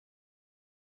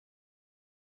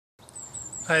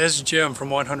Hi, this is Jim from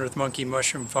 100th Monkey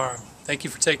Mushroom Farm. Thank you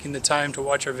for taking the time to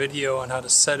watch our video on how to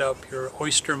set up your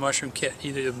oyster mushroom kit,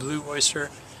 either the blue oyster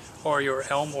or your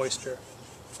elm oyster.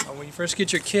 When you first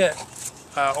get your kit,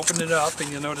 open it up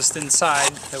and you'll notice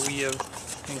inside that we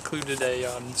have included a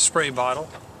spray bottle,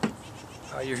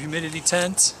 your humidity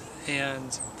tent,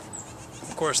 and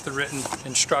of course the written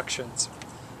instructions.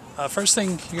 First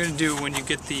thing you're going to do when you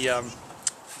get the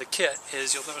kit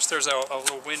is you'll notice there's a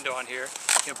little window on here.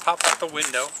 You can pop out the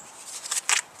window,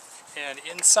 and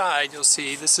inside you'll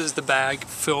see this is the bag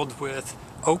filled with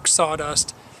oak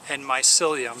sawdust and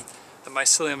mycelium. The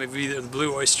mycelium of either the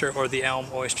blue oyster or the elm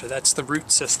oyster. That's the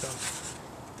root system.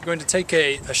 You're going to take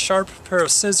a sharp pair of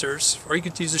scissors, or you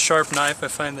could use a sharp knife. I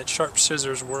find that sharp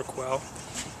scissors work well.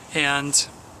 And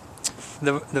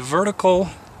the vertical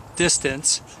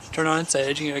distance, turn on its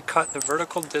edge, you're going to cut the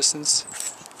vertical distance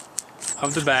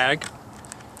of the bag.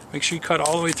 Make sure you cut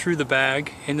all the way through the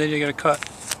bag, and then you're going to cut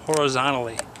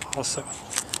horizontally also.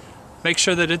 Make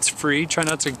sure that it's free. Try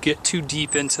not to get too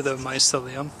deep into the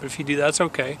mycelium, but if you do, that's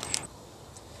okay.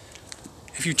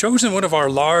 If you've chosen one of our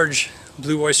large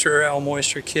blue oyster or elm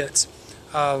oyster kits,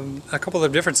 a couple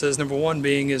of differences. Number one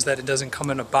being is that it doesn't come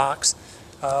in a box.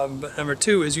 But number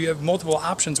two is you have multiple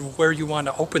options of where you want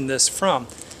to open this from.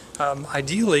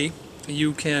 Ideally,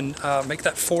 you can make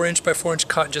that 4" by 4"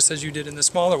 cut just as you did in the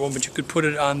smaller one, but you could put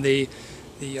it on the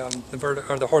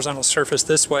vertical or the horizontal surface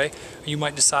this way. You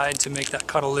might decide to make that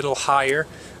cut a little higher,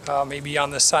 maybe on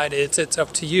the side. It's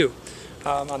up to you.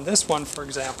 On this one, for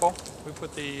example, we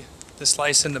put the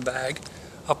slice in the bag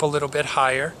up a little bit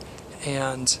higher,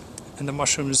 and the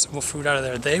mushrooms will fruit out of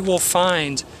there. They will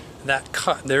find that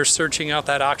cut. They're searching out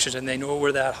that oxygen. They know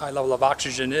where that high level of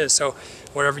oxygen is, so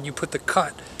wherever you put the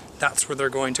cut, that's where they're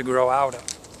going to grow out of.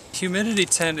 Humidity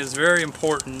tent is very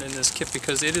important in this kit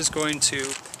because it is going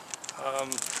to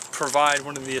provide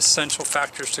one of the essential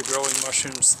factors to growing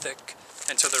mushrooms thick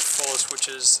and to their fullest, which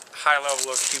is high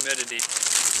level of humidity.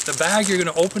 The bag, you're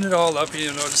going to open it all up, and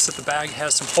you'll notice that the bag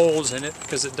has some holes in it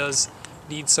because it does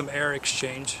need some air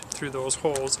exchange through those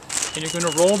holes. And you're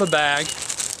going to roll the bag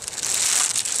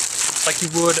like you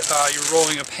would you're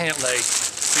rolling a pant leg.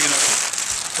 You're going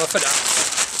to rough it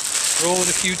out, roll it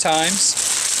a few times.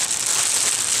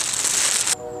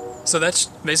 So that's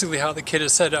basically how the kit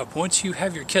is set up. Once you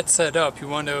have your kit set up, you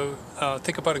want to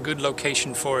think about a good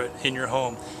location for it in your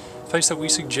home. The place that we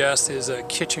suggest is a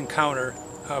kitchen counter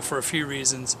for a few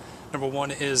reasons. Number one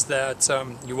is that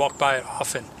you walk by it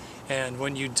often, and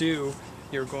when you do,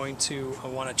 you're going to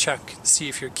want to check to see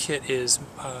if your kit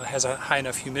has a high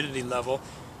enough humidity level,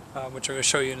 which I'm going to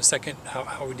show you in a second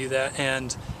how we do that,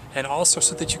 and also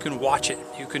so that you can watch it.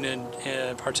 You can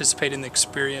participate in the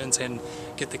experience and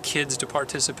get the kids to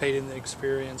participate in the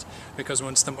experience, because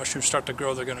once the mushrooms start to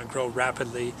grow, they're going to grow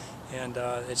rapidly, and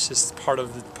it's just part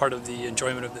of the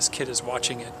enjoyment of this kit is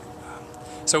watching it.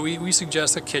 So we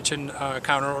suggest a kitchen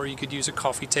counter, or you could use a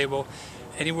coffee table,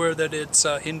 anywhere that it's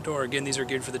indoor. Again, these are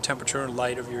good for the temperature and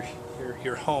light of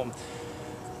your home.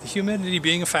 The humidity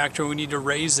being a factor, we need to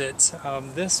raise it.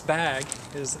 This bag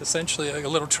is essentially like a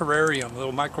little terrarium, a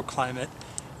little microclimate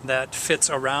that fits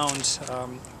around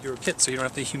your kit, so you don't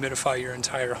have to humidify your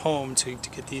entire home to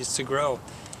get these to grow.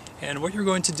 And what you're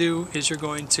going to do is you're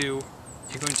going to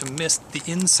mist the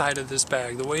inside of this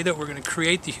bag. The way that we're going to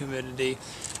create the humidity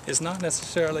is not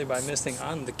necessarily by misting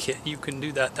on the kit. You can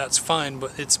do that, that's fine,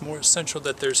 but it's more essential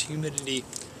that there's humidity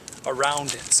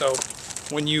around it. So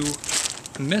when you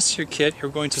mist your kit, you're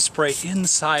going to spray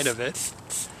inside of it,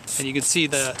 and you can see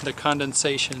the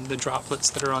condensation, the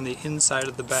droplets that are on the inside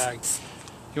of the bag.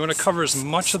 You want to cover as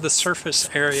much of the surface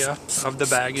area of the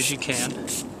bag as you can,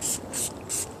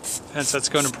 and so it's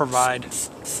going to provide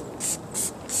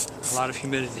a lot of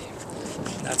humidity.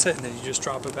 And that's it, and then you just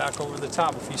drop it back over the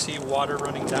top. If you see water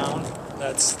running down,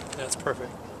 that's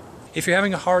perfect. If you're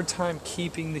having a hard time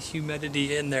keeping the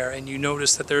humidity in there and you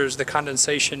notice that the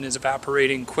condensation is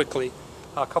evaporating quickly,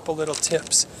 a couple little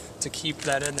tips to keep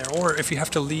that in there. Or if you have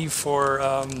to leave for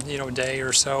a day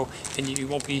or so, and you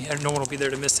won't be, no one will be there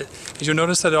to miss it, because you'll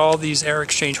notice that all these air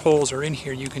exchange holes are in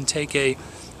here. You can take a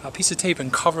piece of tape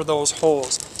and cover those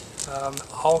holes.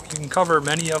 You can cover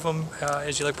many of them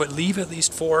as you like, but leave at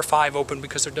least 4 or 5 open,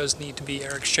 because there does need to be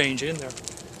air exchange in there.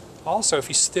 Also, if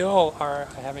you still are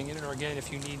having it, or again,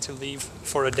 if you need to leave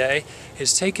for a day,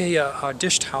 is take a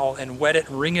dish towel and wet it,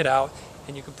 wring it out,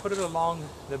 and you can put it along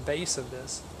the base of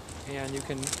this, and you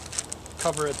can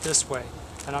cover it this way.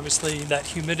 And obviously that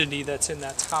humidity that's in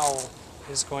that towel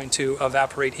is going to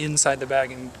evaporate inside the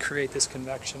bag and create this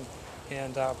convection,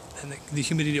 and the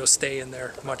humidity will stay in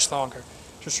there much longer.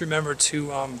 Just remember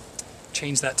to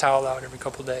change that towel out every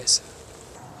couple days.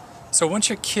 So once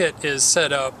your kit is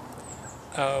set up,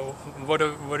 what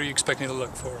are you expecting to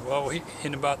look for? Well,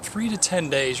 in about 3 to 10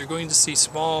 days, you're going to see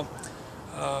small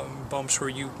bumps where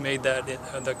you made that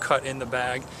the cut in the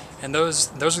bag, and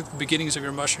those are the beginnings of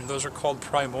your mushroom. Those are called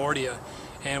primordia,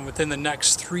 and within the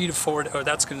next 3 to 4, or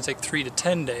that's going to take 3 to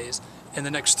 10 days, and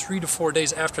the next 3 to 4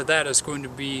 days after that is going to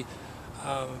be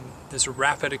this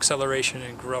rapid acceleration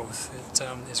in growth.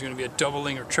 It's going to be a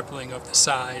doubling or tripling of the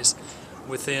size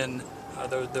within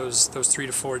those 3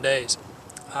 to 4 days.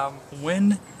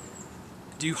 When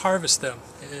do you harvest them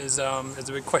is a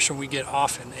big question we get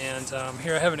often, and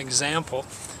here I have an example.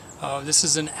 This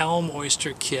is an Elm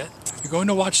Oyster kit. You're going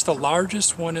to watch the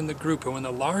largest one in the group, and when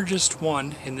the largest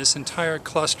one in this entire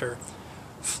cluster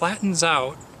flattens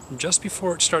out just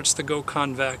before it starts to go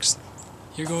convex,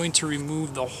 you're going to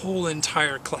remove the whole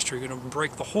entire cluster. You're going to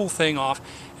break the whole thing off,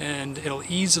 and it'll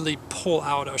easily pull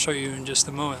out. I'll show you in just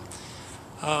a moment.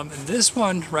 This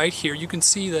one right here, you can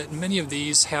see that many of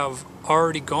these have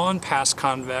already gone past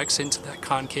convex into that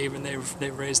concave, and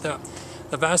they've raised up.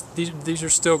 These are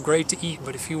still great to eat,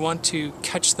 but if you want to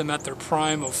catch them at their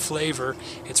prime of flavor,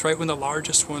 it's right when the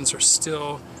largest ones are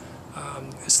still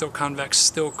convex,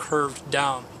 still curved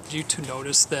down. You to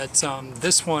notice that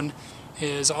this one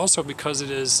is also, because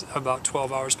it is about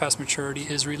 12 hours past maturity,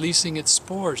 is releasing its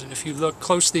spores. And if you look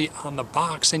closely on the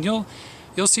box, and you'll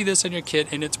see this in your kit,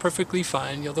 and it's perfectly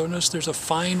fine. You'll notice there's a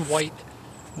fine white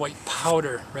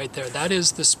powder right there. That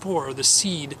is the spore, or the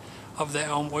seed of the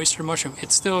Elm Oyster mushroom.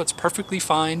 It's perfectly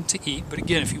fine to eat, but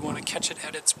again, if you want to catch it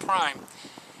at its prime,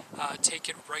 take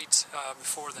it right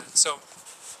before that. So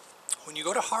when you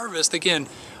go to harvest, again,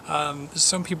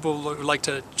 some people like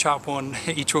to chop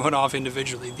each one off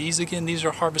individually. These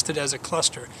are harvested as a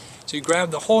cluster. So you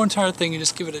grab the whole entire thing, and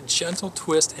just give it a gentle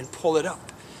twist and pull it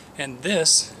up. And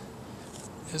this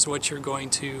is what you're going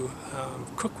to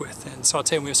cook with and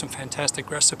saute. And we have some fantastic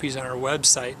recipes on our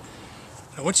website.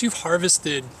 And once you've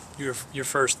harvested your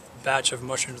first batch of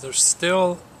mushrooms, there's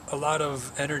still a lot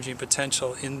of energy and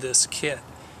potential in this kit.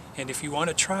 And if you want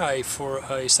to try for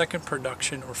a second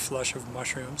production or flush of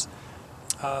mushrooms,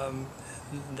 that'll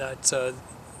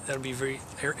be very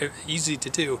easy to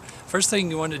do. First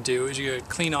thing you want to do is you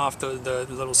clean off the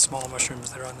little small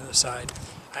mushrooms that are on the other side.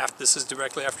 This is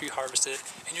directly after you harvest it,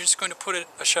 and you're just going to put it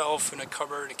a shelf, in a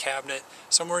cupboard, a cabinet,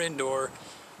 somewhere indoor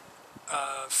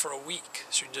for a week.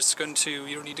 So you're just going to,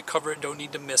 you don't need to cover it, don't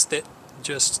need to mist it,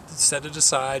 just set it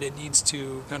aside. It needs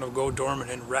to kind of go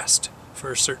dormant and rest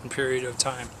for a certain period of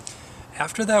time.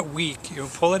 After that week, you'll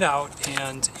pull it out,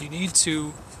 and you need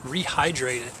to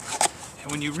rehydrate it.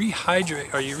 And when you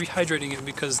rehydrate, you're rehydrating it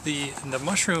because the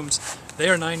mushrooms, they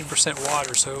are 90%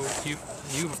 water, so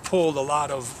you've pulled a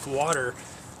lot of water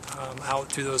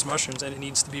out through those mushrooms, and it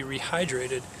needs to be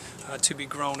rehydrated to be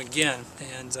grown again.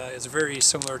 And it's very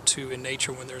similar to in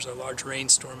nature when there's a large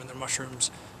rainstorm and the mushrooms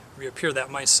reappear. That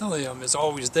mycelium is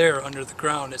always there under the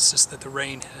ground. It's just that the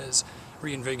rain has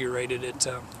reinvigorated it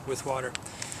with water.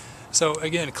 So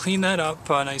again, clean that up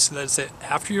nice. That's it.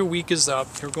 After your week is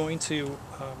up, you're going to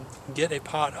get a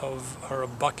pot or a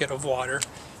bucket of water,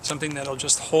 something that'll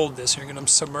just hold this. You're going to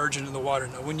submerge it in the water.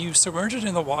 Now, when you submerge it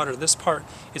in the water, this part,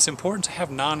 it's important to have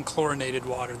non-chlorinated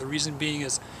water. The reason being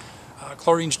is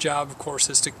chlorine's job, of course,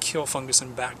 is to kill fungus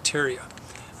and bacteria.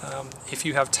 If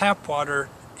you have tap water,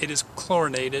 it is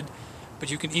chlorinated, but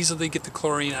you can easily get the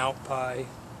chlorine out by,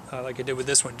 like I did with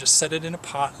this one, just set it in a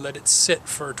pot, let it sit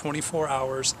for 24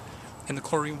 hours, and the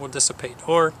chlorine will dissipate.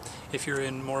 Or if you're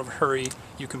in more of a hurry,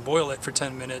 you can boil it for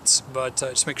 10 minutes, but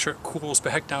just make sure it cools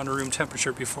back down to room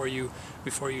temperature before you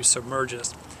submerge it.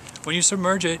 When you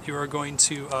submerge it, you are going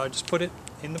to just put it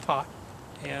in the pot,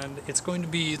 and it's going to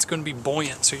be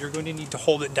buoyant, so you're going to need to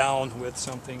hold it down with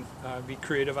something. Be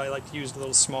creative. I like to use a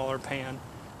little smaller pan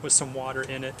with some water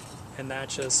in it, and that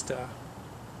just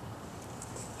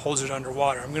holds it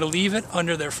underwater. I'm going to leave it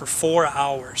under there for 4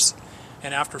 hours.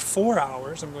 And after 4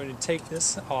 hours, I'm going to take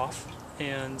this off,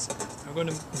 and I'm going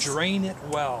to drain it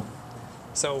well.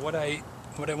 So what I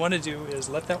want to do is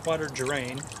let that water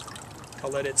drain. I'll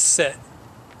let it sit,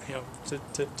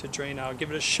 to drain out.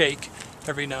 Give it a shake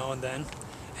every now and then.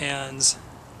 And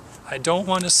I don't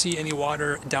want to see any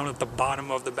water down at the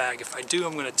bottom of the bag. If I do,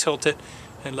 I'm going to tilt it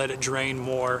and let it drain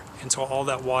more until all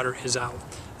that water is out.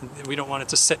 We don't want it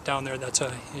to sit down there. That's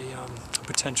a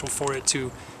potential for it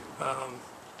to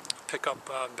pick up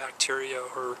bacteria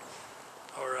or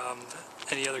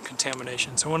any other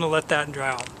contamination. So I want to let that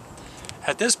dry out.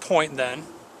 At this point then,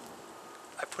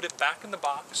 I put it back in the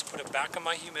box, put it back in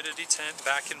my humidity tent,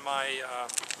 back in my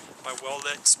my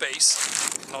well-lit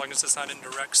space, as long as it's not in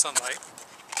direct sunlight,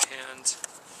 and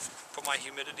put my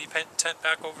humidity tent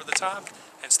back over the top,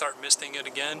 and start misting it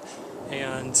again.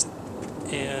 And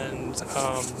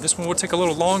this one will take a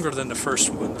little longer than the first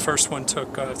one. The first one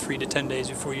took 3 to 10 days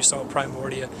before you saw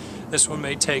primordia. This one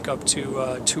may take up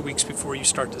to 2 weeks before you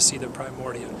start to see the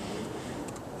primordia.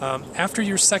 After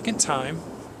your second time,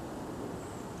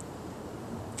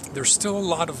 there's still a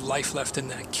lot of life left in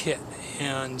that kit,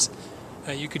 and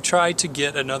you could try to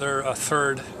get a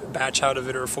third batch out of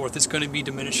it, or a fourth. It's going to be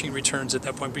diminishing returns at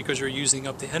that point because you're using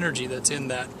up the energy that's in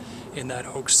that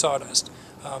oak sawdust.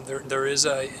 There is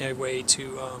a way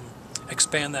to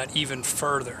expand that even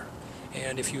further,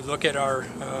 and if you look at our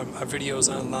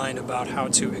videos online about how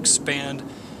to expand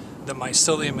the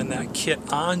mycelium in that kit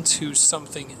onto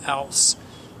something else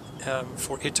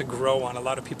for it to grow on. A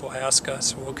lot of people ask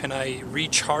us, well, can I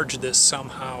recharge this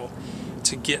somehow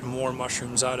to get more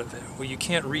mushrooms out of it? Well, you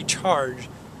can't recharge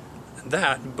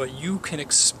that, but you can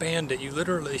expand it. You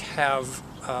literally have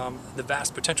the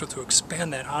vast potential to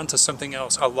expand that onto something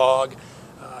else, a log,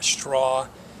 straw,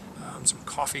 some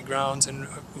coffee grounds, and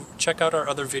check out our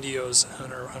other videos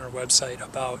on our website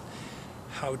about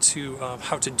how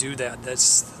to do that.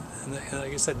 That's,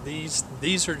 like I said, these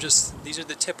are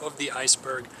the tip of the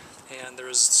iceberg, and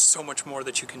there's so much more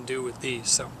that you can do with these.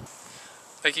 So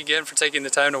thank you again for taking the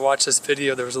time to watch this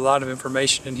video. There was a lot of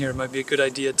information in here. It might be a good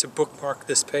idea to bookmark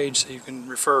this page so you can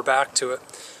refer back to it.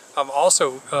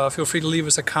 Also, feel free to leave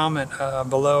us a comment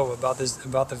below about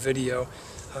the video,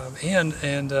 and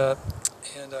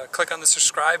click on the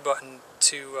subscribe button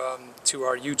to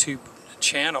our YouTube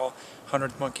channel,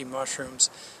 100 Monkey Mushrooms,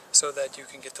 so that you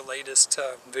can get the latest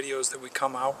videos that we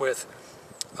come out with.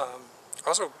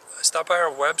 Also, stop by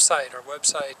our website.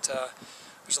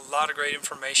 There's a lot of great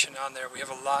information on there. We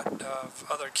have a lot of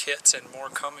other kits and more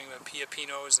coming,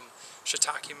 piapinos and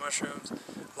shiitake mushrooms,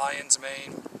 lion's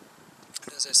mane.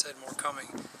 As I said, more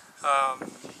coming.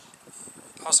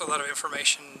 Also a lot of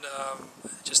information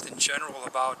just in general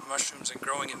about mushrooms and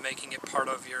growing and making it part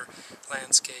of your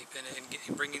landscape,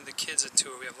 and bringing the kids into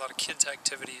it. We have a lot of kids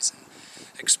activities and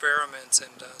experiments,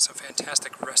 and some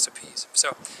fantastic recipes.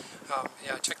 So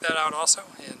yeah, check that out also,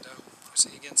 and we'll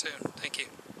see you again soon. Thank you.